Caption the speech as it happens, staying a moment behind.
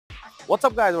What's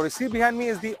up guys, what you see behind me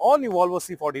is the all-new Volvo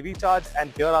C40 Recharge,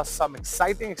 and here are some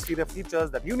exciting exterior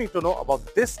features that you need to know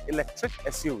about this electric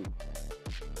SUV.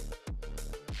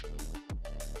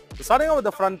 So starting out with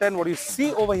the front end, what you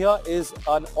see over here is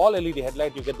an all LED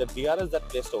headlight. You get the DRS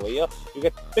that's placed over here. You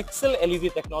get pixel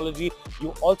LED technology.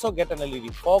 You also get an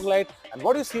LED fog light. And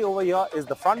what you see over here is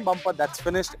the front bumper that's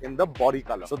finished in the body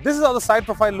color. So this is how the side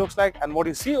profile looks like. And what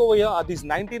you see over here are these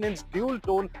 19-inch dual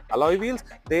tone alloy wheels.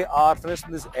 They are finished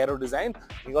in this aero design.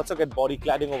 You also get body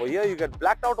cladding over here. You get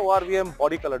blacked out ORVM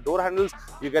body color door handles.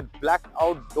 You get blacked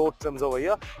out door trims over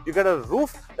here. You get a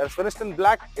roof that's finished in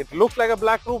black. It looks like a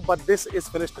black roof, but this is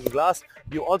finished in glass.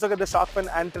 You also get the shark fin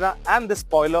antenna and this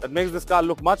spoiler that makes this car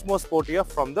look much more sportier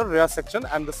from the rear section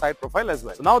and the side profile as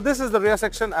well. So now this is the rear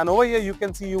section, and over here you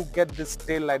can see you get this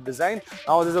tail light design.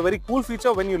 Now there's a very cool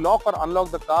feature. When you lock or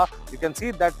unlock the car, you can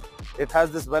see that it has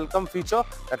this welcome feature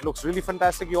that looks really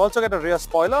fantastic. You also get a rear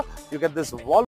spoiler. You get this Volvo